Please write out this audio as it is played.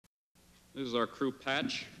This is our crew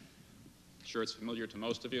patch. I'm sure it's familiar to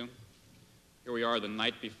most of you. Here we are the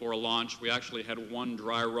night before launch. We actually had one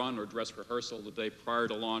dry run or dress rehearsal the day prior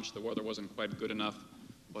to launch. The weather wasn't quite good enough,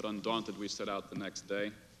 but undaunted, we set out the next day.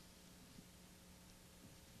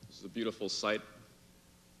 This is a beautiful sight.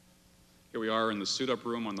 Here we are in the suit-up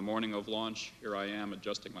room on the morning of launch. Here I am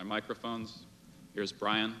adjusting my microphones. Here's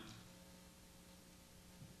Brian.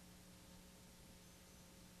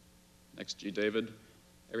 Next, G. David.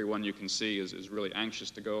 Everyone you can see is really anxious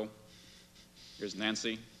to go. Here's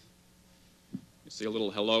Nancy. You see a little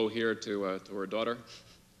hello here to her daughter.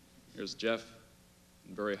 Here's Jeff,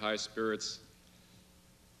 in very high spirits,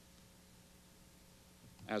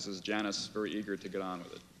 as is Janice, very eager to get on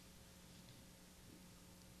with it.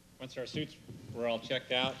 Once our suits were all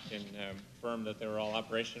checked out and confirmed that they were all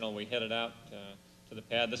operational, we headed out to the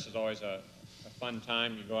pad. This is always a fun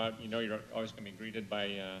time. You go out, you know you're always going to be greeted by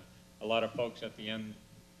a lot of folks at the end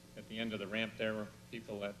of the ramp there,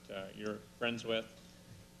 people that you're friends with.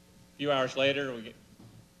 A few hours later,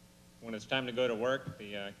 when it's time to go to work,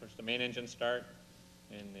 of course the main engines start,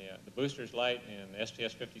 and the boosters light, and the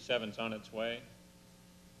STS-57 is on its way.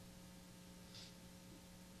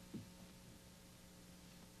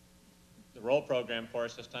 The roll program for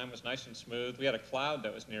us this time was nice and smooth. We had a cloud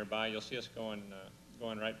that was nearby. You'll see us going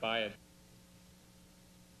right by it.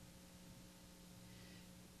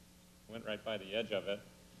 Went right by the edge of it.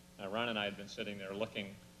 Ron and I had been sitting there looking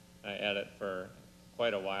at it for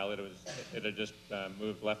quite a while. It had just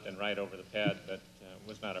moved left and right over the pad, but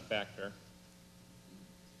was not a factor.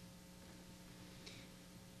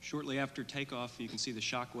 Shortly after takeoff, you can see the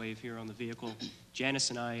shock wave here on the vehicle.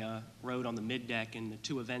 Janice and I rode on the middeck, and the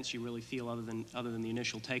two events you really feel other than the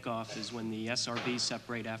initial takeoff is when the SRBs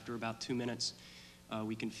separate after about 2 minutes.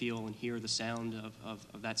 We can feel and hear the sound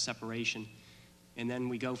of that separation. And then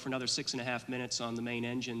we go for another 6.5 minutes on the main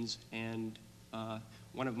engines, and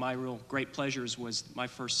one of my real great pleasures was my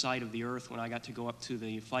first sight of the Earth when I got to go up to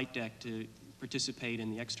the flight deck to participate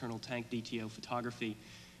in the external tank DTO photography.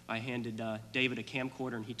 I handed David a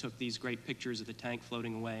camcorder, and he took these great pictures of the tank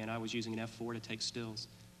floating away, and I was using an F4 to take stills.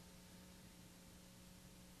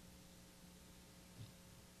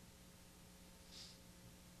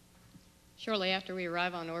 Shortly after we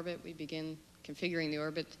arrive on orbit, we begin configuring the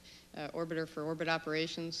orbiter for orbit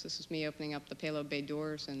operations. This is me opening up the payload bay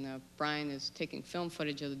doors, and Brian is taking film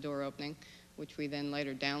footage of the door opening, which we then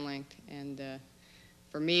later downlinked. And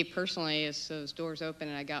for me personally, as those doors opened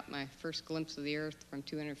and I got my first glimpse of the Earth from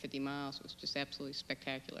 250 miles, it was just absolutely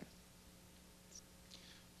spectacular.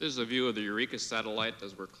 This is a view of the Eureka satellite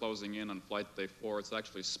as we're closing in on Flight Day 4. It's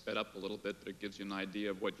actually sped up a little bit, but it gives you an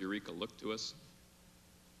idea of what Eureka looked to us.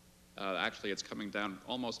 Actually, it's coming down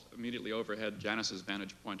almost immediately overhead Janice's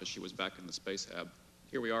vantage point as she was back in the space hab.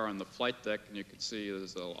 Here we are on the flight deck, and you can see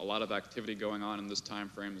there's a lot of activity going on in this time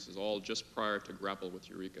frame. This is all just prior to grapple with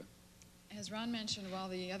Eureka. As Ron mentioned, while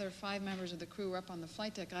the other 5 members of the crew were up on the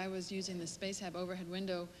flight deck, I was using the space hab overhead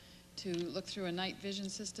window to look through a night vision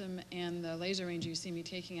system and the laser range you see me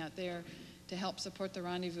taking out there to help support the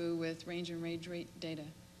rendezvous with range and range rate data.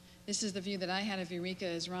 This is the view that I had of Eureka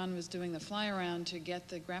as Ron was doing the fly around to get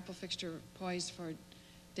the grapple fixture poised for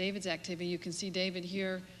David's activity. You can see David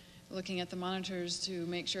here looking at the monitors to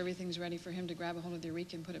make sure everything's ready for him to grab a hold of the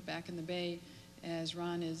Eureka and put it back in the bay as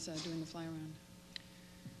Ron is doing the fly around.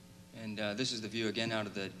 And this is the view again out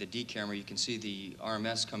of the D camera. You can see the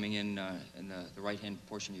RMS coming in the right-hand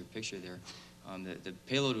portion of your picture there. The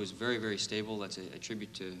payload was very, very stable. That's a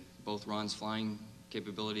tribute to both Ron's flying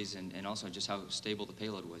capabilities and also just how stable the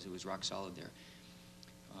payload was. It was rock solid there,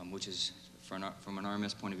 which is, from an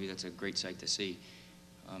RMS point of view, that's a great sight to see.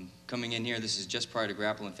 Coming in here, this is just prior to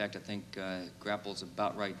grapple. In fact, I think grapple's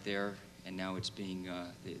about right there, and now it's being,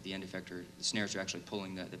 the end effector, the snares are actually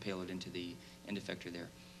pulling the payload into the end effector there.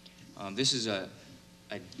 This is an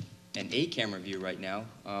A camera view right now.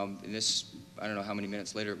 And this, I don't know how many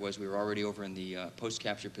minutes later it was, we were already over in the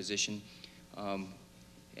post-capture position.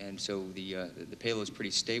 And so the payload's pretty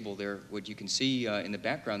stable there. What you can see in the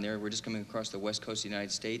background there, we're just coming across the west coast of the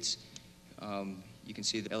United States. You can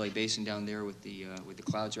see the LA basin down there with the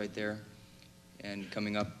clouds right there. And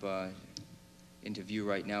coming up into view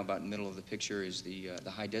right now, about in the middle of the picture, is the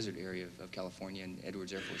high desert area of California, and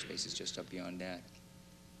Edwards Air Force Base is just up beyond that.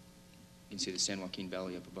 You can see the San Joaquin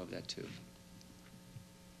Valley up above that too.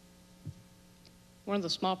 One of the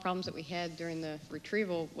small problems that we had during the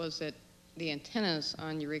retrieval was that the antennas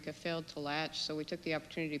on Eureka failed to latch, so we took the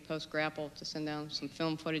opportunity post-grapple to send down some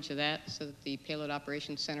film footage of that so that the Payload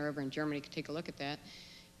Operations Center over in Germany could take a look at that.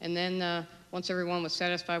 And then once everyone was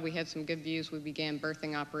satisfied we had some good views, we began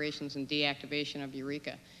berthing operations and deactivation of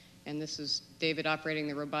Eureka. And this is David operating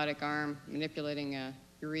the robotic arm, manipulating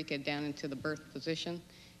Eureka down into the berth position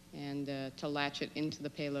and to latch it into the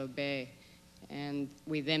payload bay. And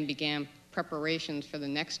we then began preparations for the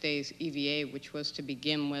next day's EVA, which was to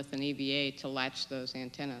begin with an EVA to latch those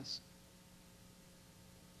antennas.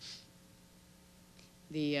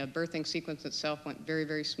 The berthing sequence itself went very,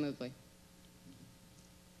 very smoothly.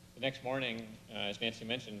 The next morning, as Nancy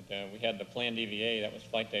mentioned, we had the planned EVA. That was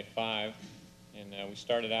flight day 5. And we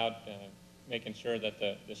started out making sure that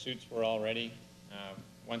the suits were all ready.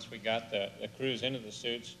 Once we got the crews into the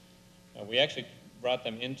suits, we actually brought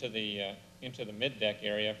them into the mid-deck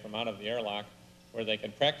area from out of the airlock where they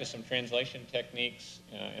could practice some translation techniques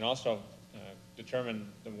and also determine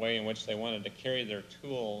the way in which they wanted to carry their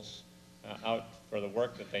tools out for the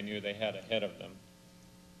work that they knew they had ahead of them.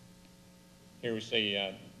 Here we see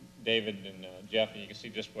David and Jeff, and you can see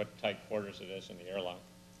just what tight quarters it is in the airlock.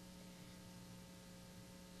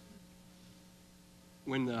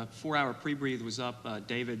 When the 4-hour pre-breathe was up,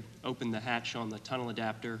 David opened the hatch on the tunnel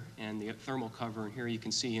adapter and the thermal cover, and here you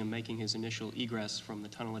can see him making his initial egress from the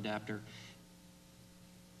tunnel adapter.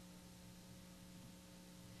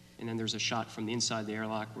 And then there's a shot from the inside the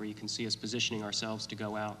airlock where you can see us positioning ourselves to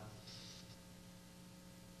go out.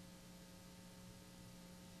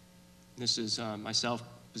 This is myself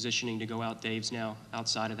positioning to go out. Dave's now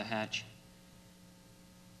outside of the hatch.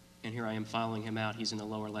 And here I am following him out. He's in the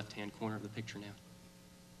lower left-hand corner of the picture now.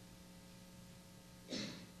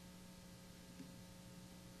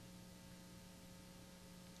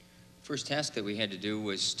 First task that we had to do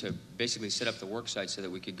was to basically set up the work site so that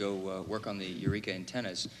we could go work on the Eureka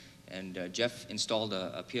antennas. And Jeff installed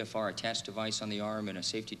a PFR attached device on the arm and a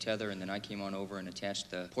safety tether, and then I came on over and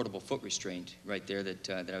attached the portable foot restraint right there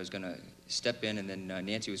that I was going to step in, and then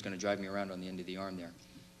Nancy was going to drive me around on the end of the arm there.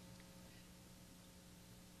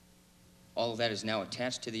 All of that is now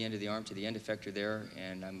attached to the end of the arm, to the end effector there,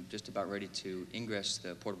 and I'm just about ready to ingress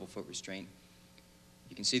the portable foot restraint.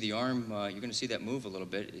 You can see the arm, you're going to see that move a little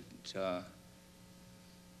bit.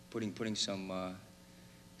 Putting some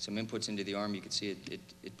inputs into the arm, you can see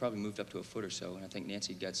it probably moved up to a foot or so, and I think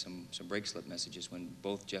Nancy got some brake slip messages when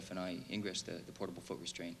both Jeff and I ingressed the portable foot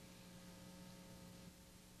restraint.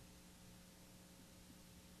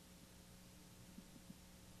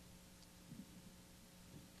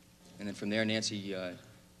 And then from there, Nancy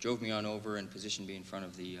drove me on over and positioned me in front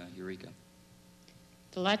of the Eureka.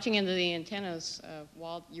 The latching into the antennas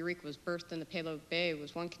while Eureka was berthed in the payload bay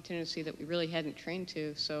was one contingency that we really hadn't trained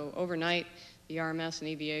to. So overnight, the RMS and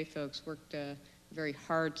EVA folks worked very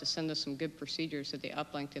hard to send us some good procedures that they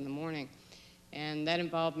uplinked in the morning. And that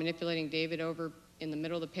involved manipulating David over in the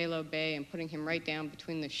middle of the payload bay and putting him right down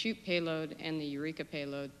between the chute payload and the Eureka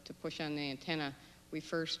payload to push on the antenna. We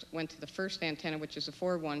first went to the first antenna, which is the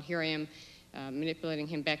forward one. Here I am manipulating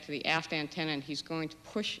him back to the aft antenna, and he's going to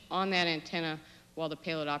push on that antenna while the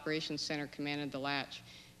Payload Operations Center commanded the latch.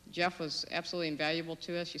 Jeff was absolutely invaluable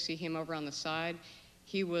to us. You see him over on the side.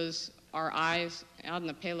 He was our eyes out in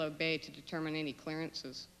the payload bay to determine any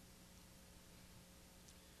clearances.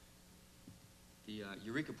 The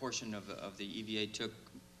Eureka portion of the EVA took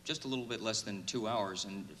just a little bit less than 2 hours,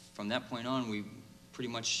 and from that point on, we pretty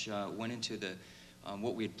much went into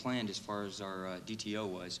what we had planned as far as our DTO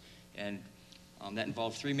was. And that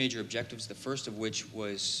involved 3 major objectives, the first of which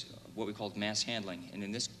was what we called mass handling. And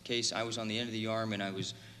in this case, I was on the end of the arm, and I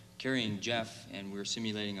was carrying Jeff, and we were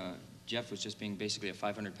simulating Jeff was just being basically a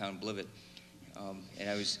 500-pound blivet. And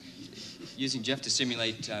I was using Jeff to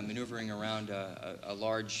simulate maneuvering around a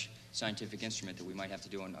large scientific instrument that we might have to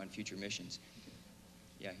do on future missions.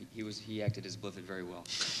 Yeah, he acted as blivet very well.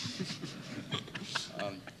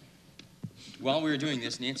 While we were doing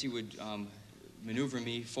this, Nancy would maneuver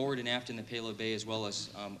me forward and aft in the payload bay, as well as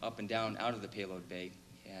up and down out of the payload bay.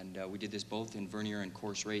 And we did this both in vernier and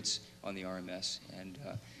course rates on the RMS. And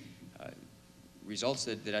results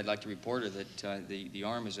that I'd like to report are that the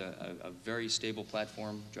arm is a very stable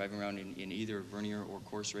platform. Driving around in either vernier or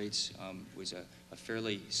course rates was a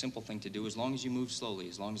fairly simple thing to do, as long as you move slowly,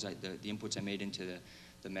 as long as the inputs I made into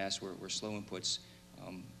the mass were slow inputs.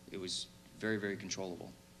 It was very, very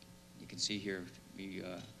controllable. You can see here me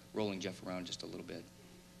rolling Jeff around just a little bit.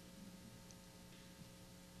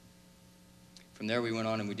 From there, we went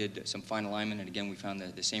on and we did some fine alignment, and again, we found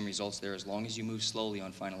the same results there. As long as you move slowly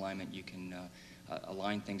on fine alignment, you can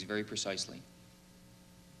align things very precisely.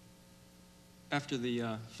 After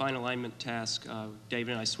the fine alignment task,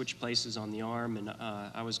 David and I switched places on the arm, and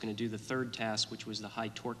I was going to do the third task, which was the high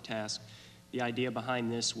torque task. The idea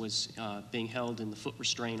behind this was being held in the foot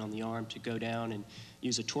restraint on the arm to go down and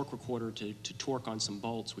use a torque recorder to torque on some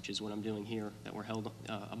bolts, which is what I'm doing here, that were held,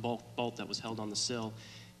 a bolt that was held on the sill.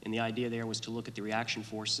 And the idea there was to look at the reaction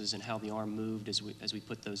forces and how the arm moved as we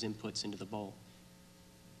put those inputs into the bowl.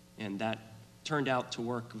 And that turned out to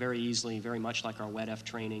work very easily, very much like our wet F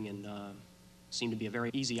training, and seemed to be a very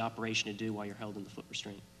easy operation to do while you're held in the foot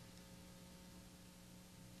restraint.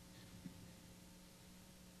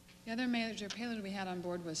 The other major payload we had on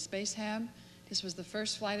board was SpaceHab. This was the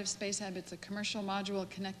first flight of SpaceHab. It's a commercial module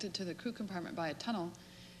connected to the crew compartment by a tunnel.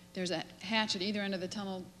 There's a hatch at either end of the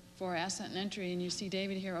tunnel for ascent and entry, and you see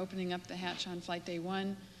David here opening up the hatch on flight day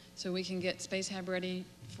 1 so we can get SpaceHab ready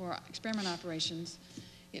for experiment operations.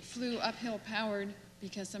 It flew uphill powered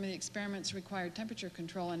because some of the experiments required temperature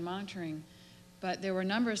control and monitoring, but there were a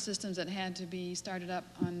number of systems that had to be started up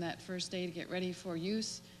on that first day to get ready for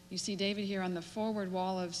use. You see David here on the forward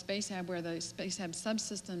wall of SpaceHab where the SpaceHab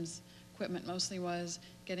subsystems equipment mostly was,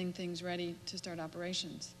 getting things ready to start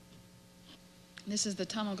operations. This is the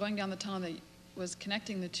tunnel, going down the tunnel that was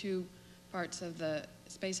connecting the two parts of the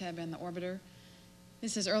SpaceHab and the orbiter.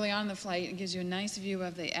 This is early on in the flight. It gives you a nice view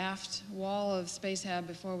of the aft wall of SpaceHab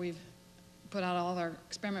before we've put out all our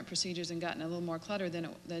experiment procedures and gotten a little more cluttered than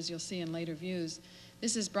as you'll see in later views.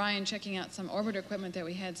 This is Brian checking out some orbiter equipment that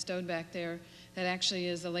we had stowed back there that actually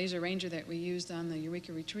is the laser ranger that we used on the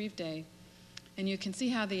Eureka Retrieve Day. And you can see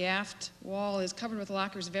how the aft wall is covered with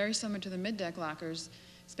lockers very similar to the mid-deck lockers.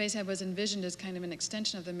 SpaceHab was envisioned as kind of an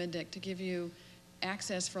extension of the mid-deck to give you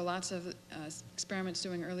access for lots of experiments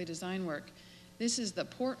doing early design work. This is the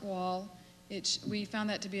port wall. We found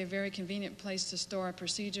that to be a very convenient place to store our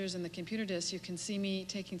procedures and the computer disks. You can see me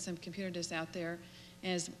taking some computer disks out there,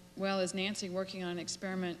 as well as Nancy working on an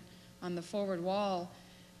experiment on the forward wall.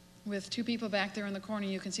 With two people back there in the corner,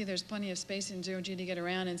 you can see there's plenty of space in 0G to get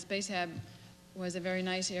around, and SpaceHab was a very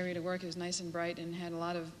nice area to work. It was nice and bright and had a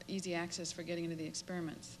lot of easy access for getting into the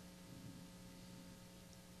experiments.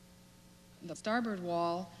 The starboard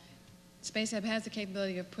wall, SpaceHab has the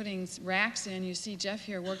capability of putting racks in. You see Jeff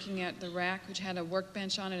here working at the rack, which had a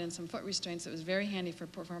workbench on it and some foot restraints. It was very handy for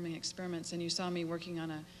performing experiments, and you saw me working on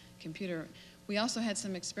a computer. We also had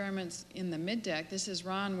some experiments in the mid-deck. This is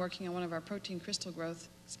Ron working on one of our protein crystal growth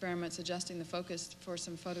experiments, adjusting the focus for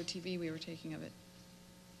some photo TV we were taking of it.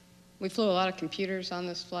 We flew a lot of computers on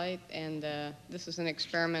this flight, and this is an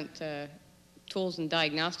experiment tools and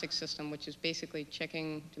diagnostic system, which is basically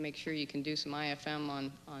checking to make sure you can do some IFM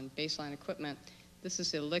on baseline equipment. This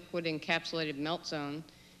is a liquid encapsulated melt zone,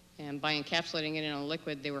 and by encapsulating it in a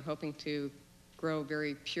liquid, they were hoping to grow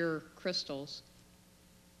very pure crystals.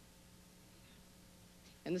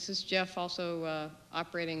 And this is Jeff also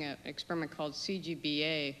operating an experiment called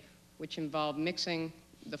CGBA, which involved mixing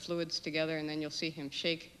the fluids together, and then you'll see him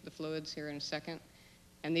shake the fluids here in a second.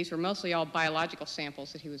 And these were mostly all biological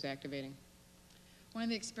samples that he was activating. One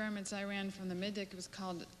of the experiments I ran from the mid-deck was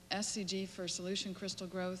called SCG for solution crystal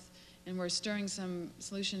growth, and we're stirring some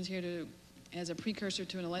solutions here as a precursor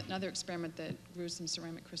to another experiment that grew some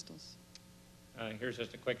ceramic crystals. Here's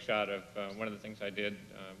just a quick shot of one of the things I did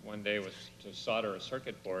one day was to solder a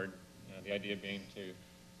circuit board, the idea being to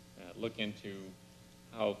look into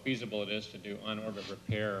how feasible it is to do on-orbit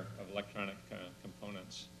repair of electronic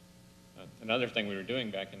components. Another thing we were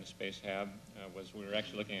doing back in the SpaceHab was we were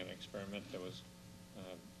actually looking at an experiment that was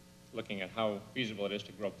looking at how feasible it is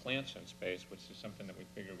to grow plants in space, which is something that we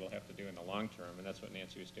figured we'll have to do in the long term, and that's what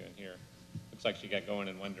Nancy was doing here. Looks like she got going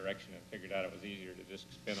in one direction and figured out it was easier to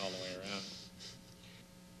just spin all the way around.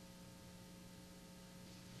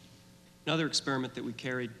 Another experiment that we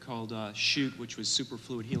carried called SHOOT, which was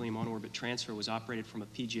superfluid helium on-orbit transfer, was operated from a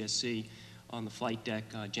PGSC on the flight deck.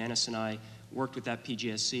 Janice and I worked with that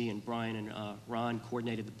PGSC, and Brian and Ron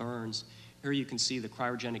coordinated the burns. Here you can see the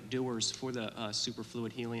cryogenic dewars for the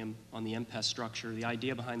superfluid helium on the MPES structure. The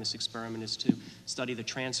idea behind this experiment is to study the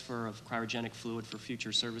transfer of cryogenic fluid for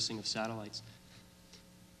future servicing of satellites.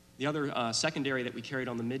 The other secondary that we carried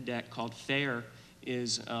on the mid-deck called FAIR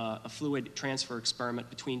is a fluid transfer experiment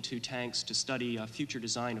between two tanks to study future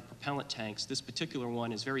design of propellant tanks. This particular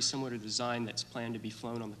one is very similar to the design that's planned to be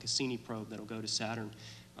flown on the Cassini probe that'll go to Saturn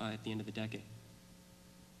at the end of the decade.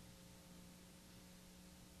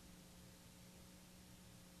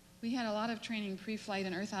 We had a lot of training pre-flight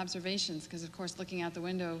and Earth observations because, of course, looking out the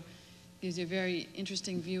window gives you a very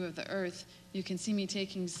interesting view of the Earth. You can see me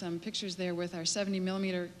taking some pictures there with our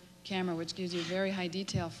 70mm camera, which gives you very high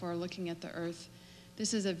detail for looking at the Earth.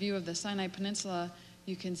 This is a view of the Sinai Peninsula.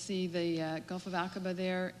 You can see the Gulf of Aqaba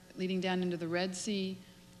there, leading down into the Red Sea.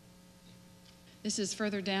 This is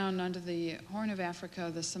further down onto the Horn of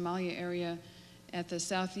Africa, the Somalia area, at the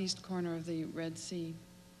southeast corner of the Red Sea.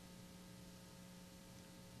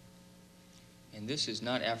 And this is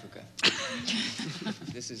not Africa.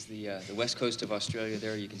 This is the west coast of Australia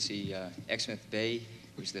there. You can see Exmouth Bay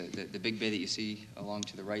which is the big bay that you see along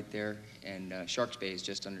to the right there, and Shark's Bay is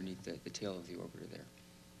just underneath the tail of the orbiter there.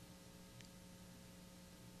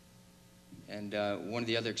 And one of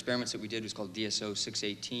the other experiments that we did was called DSO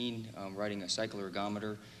 618, riding a cycle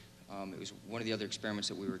ergometer. It was one of the other experiments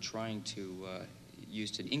that we were trying to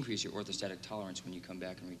use to increase your orthostatic tolerance when you come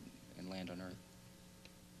back and land on Earth.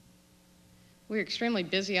 We were extremely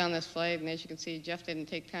busy on this flight, and as you can see, Jeff didn't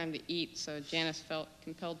take time to eat, so Janice felt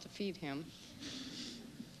compelled to feed him.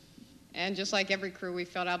 And just like every crew, we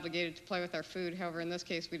felt obligated to play with our food. However, in this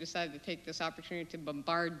case, we decided to take this opportunity to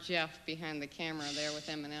bombard Jeff behind the camera there with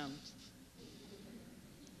M&Ms.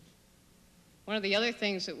 One of the other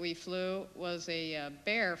things that we flew was a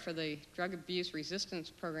bear for the drug abuse resistance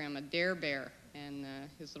program, a DARE bear. And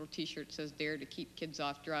his little t-shirt says DARE to keep kids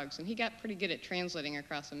off drugs. And he got pretty good at translating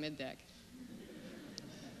across the middeck.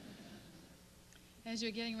 As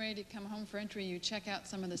you're getting ready to come home for entry, you check out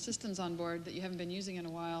some of the systems on board that you haven't been using in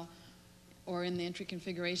a while, or in the entry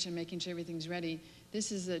configuration, making sure everything's ready.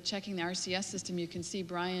 This is checking the RCS system. You can see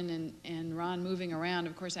Brian and Ron moving around.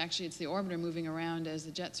 Of course, actually, it's the orbiter moving around as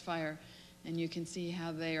the jets fire. And you can see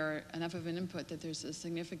how they are enough of an input that there's a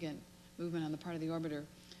significant movement on the part of the orbiter.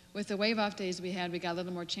 With the wave-off days we had, we got a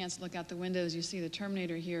little more chance to look out the windows. You see the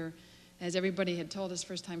Terminator here. As everybody had told us,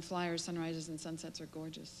 first-time flyers, sunrises and sunsets are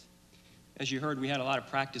gorgeous. As you heard, we had a lot of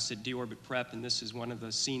practice at deorbit prep, and this is one of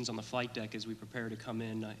the scenes on the flight deck as we prepare to come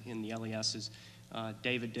in the LESs.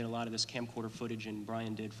 David did a lot of this camcorder footage, and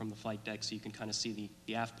Brian did from the flight deck, so you can kind of see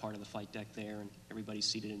the aft part of the flight deck there, and everybody's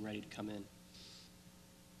seated and ready to come in.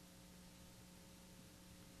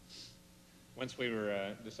 Once we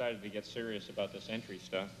were decided to get serious about this entry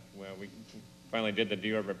stuff, well, we finally did the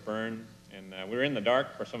deorbit burn, and we were in the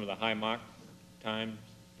dark for some of the high Mach times,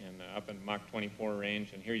 and up in Mach 24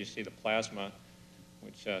 range. And here you see the plasma,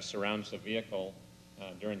 which surrounds the vehicle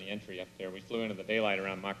during the entry up there. We flew into the daylight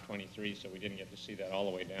around Mach 23, so we didn't get to see that all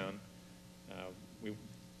the way down.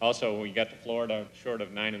 We got to Florida short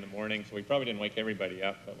of 9 in the morning, so we probably didn't wake everybody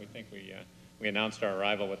up, but we think we announced our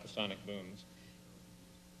arrival with the sonic booms.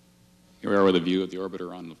 Here we are with a view of the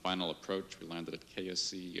orbiter on the final approach. We landed at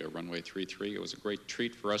KSC runway 33. It was a great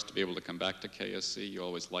treat for us to be able to come back to KSC. You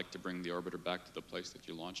always like to bring the orbiter back to the place that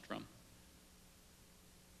you launched from.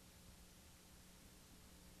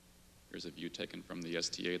 Here's a view taken from the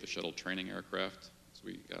STA, the shuttle training aircraft, as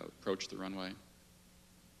we approach the runway.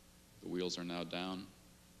 The wheels are now down,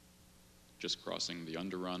 just crossing the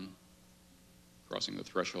underrun, crossing the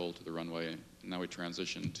threshold to the runway. And now we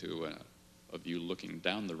transition to a view looking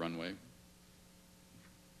down the runway.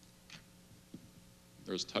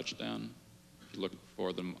 There's touchdown. If you look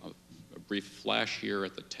for them, a brief flash here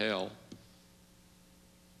at the tail.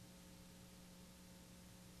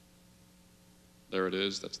 There it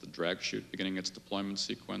is. That's the drag chute beginning its deployment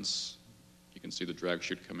sequence. You can see the drag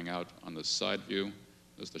chute coming out on the side view.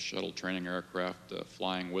 There's the shuttle training aircraft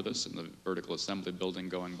flying with us, and the vertical assembly building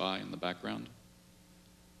going by in the background.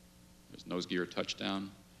 There's nose gear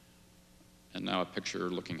touchdown. And now a picture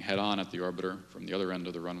looking head-on at the orbiter from the other end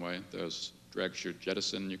of the runway. There's drag chute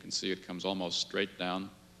jettison. You can see it comes almost straight down.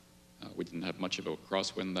 We didn't have much of a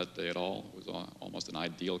crosswind that day at all. It was almost an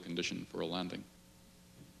ideal condition for a landing.